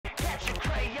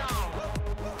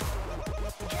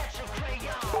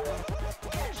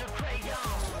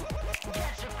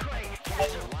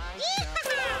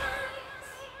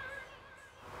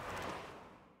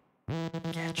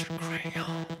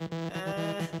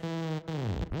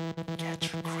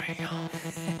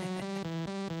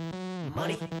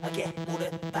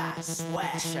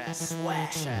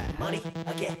Money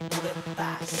again, moving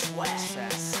by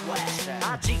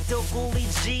아직도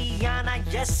꿀리지 않아.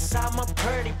 Yes, I'm a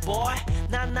pretty boy.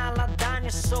 난 날아다녀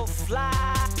so fly.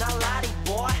 날라리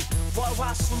boy.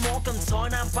 월화수목금토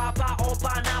난 바빠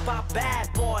오빠 나봐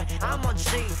bad boy. I'm a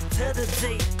G to the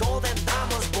D, golden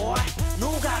diamonds boy.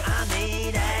 누가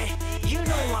아니래? You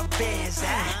know I'm busy.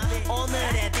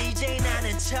 오늘의 DJ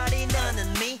나는 철이 너는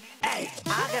me. Ay,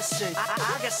 아가씨,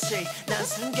 난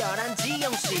순결한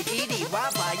지영씨. 이리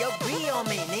와봐요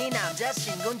귀요미. 네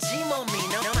남자친구인지 몸이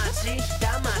너 맞지?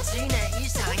 다 맞지? 내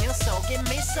이상형 속에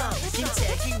미소.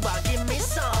 김태희와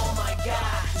김미소. Oh my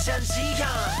god, 전지현.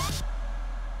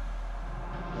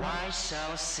 Why so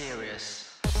serious?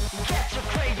 Get your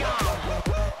crayon,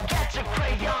 get your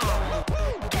crayon,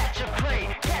 get your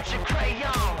crayon, get your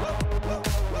crayon,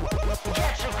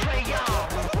 get your crayon,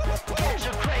 get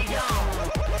your crayon,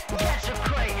 get your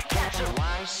crayon, get your.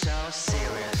 Why so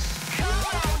serious? Come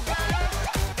on, girl,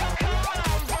 come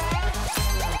on, boy,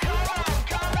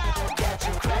 come on, get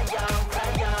your crayon,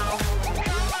 crayon.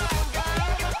 Come on, girl,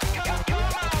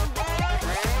 come on, boy,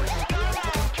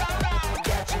 come on,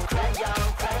 get your crayon,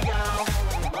 crayon.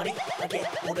 Money again,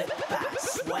 move it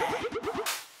fast, swag.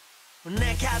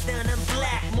 내 카드는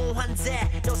black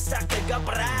무한대로 싹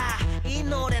긁어봐라. 이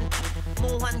노래는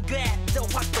무한궤도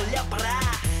확 돌려봐라.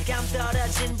 감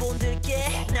떨어진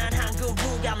분들께 난 한국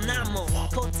무감나무.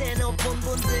 콧대 높은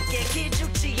분들께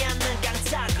기죽지 않는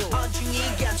강타구.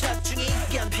 어중이견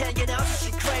적중이견 편견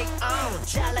없이 Crayon.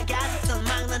 잘나갔던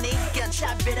막나니까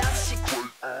차별 없이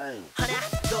Crayon. 하나,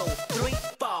 둘, three,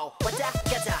 four. 왔다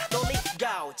갔다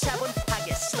돌리고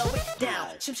차분하게 slow it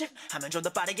down. 침실하면 좀 더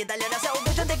빠르게 달려나서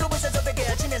우회전되고 있어서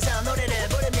베껴지면서 노래를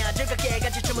부르며 즐겁게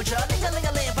같이 춤을 춰.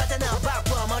 링갈링갈링 파트너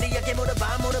바꿔 머리에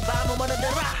물어봐 뭐는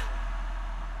들어.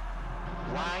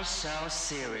 Why so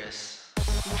serious?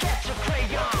 Get your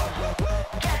crayon,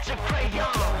 get your crayon,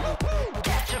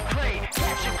 get your crayon,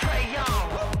 get your crayon,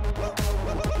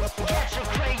 get your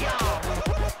crayon,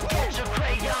 get your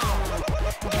crayon,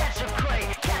 get your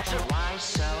crayon, get your. Why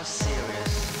so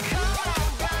serious? Come on,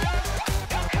 girl,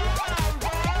 come on,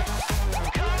 boy,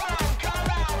 come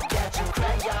on, get your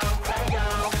crayon,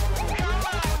 crayon. Come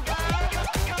on, girl,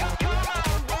 come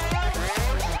on, boy,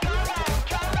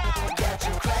 come on, get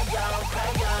your crayon,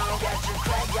 crayon, get your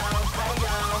crayon,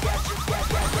 crayon, get your crayon.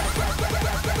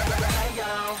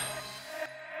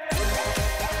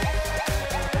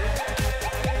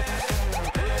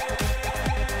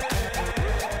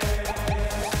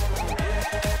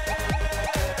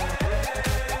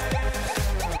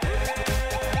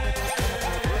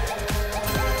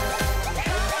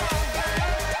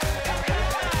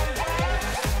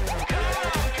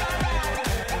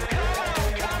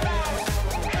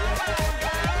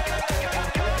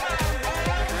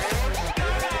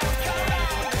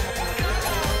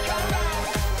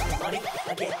 Money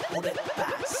again, move it